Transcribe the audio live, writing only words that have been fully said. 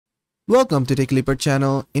Welcome to TechLeaper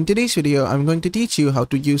channel. In today's video, I'm going to teach you how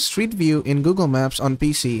to use Street View in Google Maps on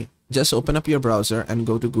PC. Just open up your browser and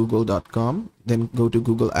go to google.com, then go to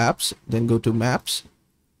Google Apps, then go to Maps.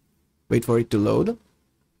 Wait for it to load.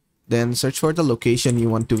 Then search for the location you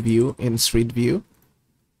want to view in Street View.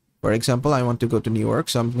 For example, I want to go to Newark,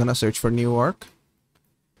 so I'm gonna search for Newark.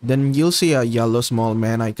 Then you'll see a yellow small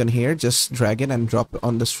man icon here. Just drag it and drop it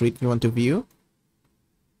on the street you want to view.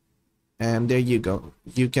 And there you go.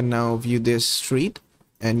 You can now view this street,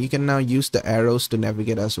 and you can now use the arrows to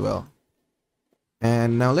navigate as well.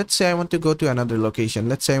 And now let's say I want to go to another location.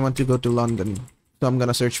 Let's say I want to go to London. So I'm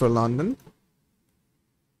gonna search for London.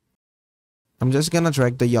 I'm just gonna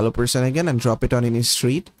drag the yellow person again and drop it on any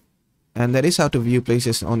street. And that is how to view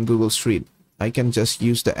places on Google Street. I can just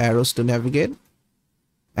use the arrows to navigate.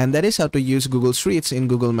 And that is how to use Google Streets in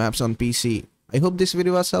Google Maps on PC. I hope this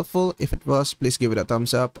video was helpful. If it was, please give it a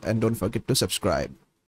thumbs up and don't forget to subscribe.